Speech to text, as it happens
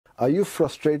Are you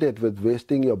frustrated with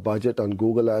wasting your budget on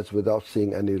Google Ads without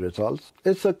seeing any results?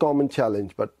 It's a common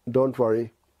challenge, but don't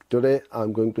worry. Today,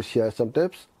 I'm going to share some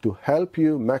tips to help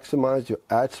you maximize your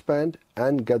ad spend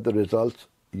and get the results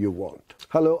you want.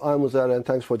 Hello, I'm Uzair and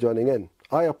thanks for joining in.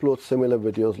 I upload similar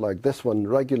videos like this one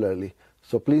regularly,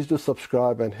 so please do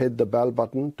subscribe and hit the bell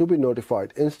button to be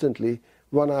notified instantly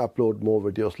when I upload more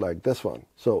videos like this one.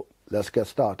 So let's get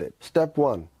started. Step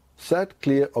 1. Set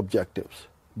clear objectives.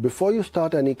 Before you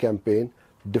start any campaign,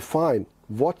 define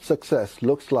what success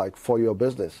looks like for your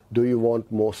business. Do you want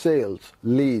more sales,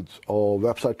 leads, or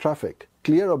website traffic?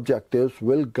 Clear objectives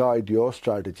will guide your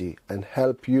strategy and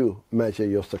help you measure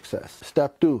your success.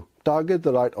 Step 2. Target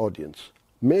the right audience.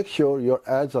 Make sure your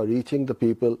ads are reaching the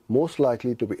people most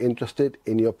likely to be interested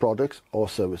in your products or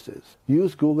services.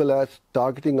 Use Google Ads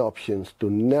targeting options to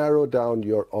narrow down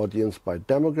your audience by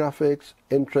demographics,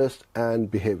 interests,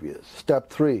 and behaviors. Step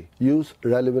 3. Use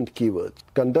relevant keywords.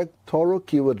 Conduct thorough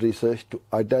keyword research to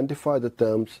identify the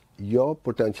terms your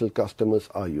potential customers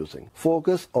are using.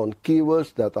 Focus on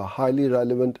keywords that are highly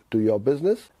relevant to your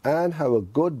business and have a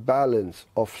good balance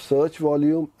of search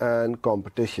volume and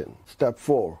competition. Step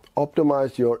 4.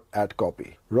 Optimize your ad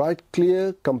copy. Write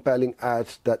clear, compelling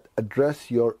ads that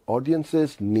address your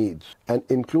audience's needs and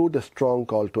include a strong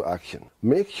call to action.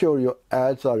 Make sure your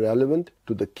ads are relevant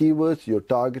to the keywords you're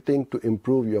targeting to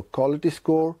improve your quality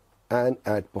score and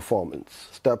ad performance.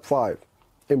 Step 5.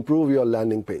 Improve your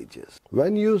landing pages.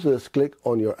 When users click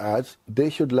on your ads, they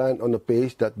should land on a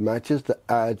page that matches the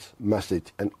ad's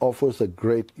message and offers a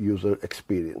great user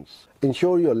experience.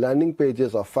 Ensure your landing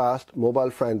pages are fast,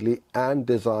 mobile-friendly, and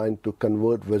designed to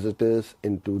convert visitors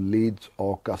into leads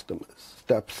or customers.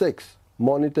 Step 6.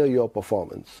 Monitor your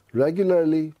performance.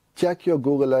 Regularly check your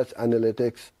Google Ads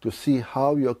analytics to see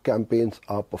how your campaigns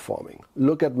are performing.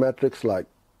 Look at metrics like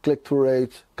click-through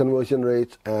rates, conversion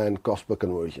rates, and cost per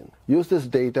conversion. Use this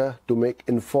data to make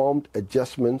informed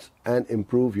adjustments and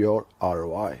improve your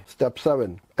ROI. Step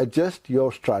 7. Adjust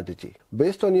your strategy.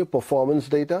 Based on your performance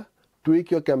data,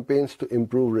 tweak your campaigns to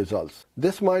improve results.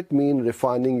 This might mean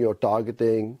refining your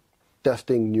targeting,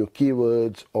 testing new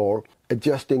keywords, or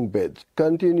adjusting bids.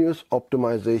 Continuous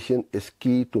optimization is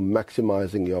key to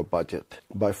maximizing your budget.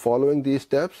 By following these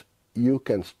steps, you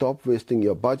can stop wasting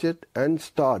your budget and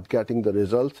start getting the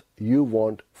results you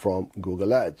want from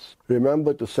Google Ads.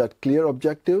 Remember to set clear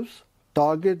objectives,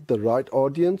 target the right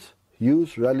audience,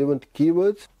 use relevant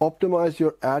keywords, optimize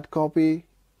your ad copy,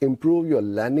 improve your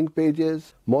landing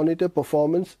pages, monitor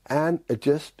performance, and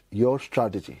adjust your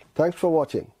strategy. Thanks for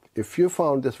watching. If you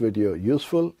found this video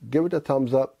useful, give it a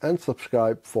thumbs up and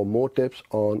subscribe for more tips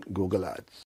on Google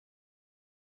Ads.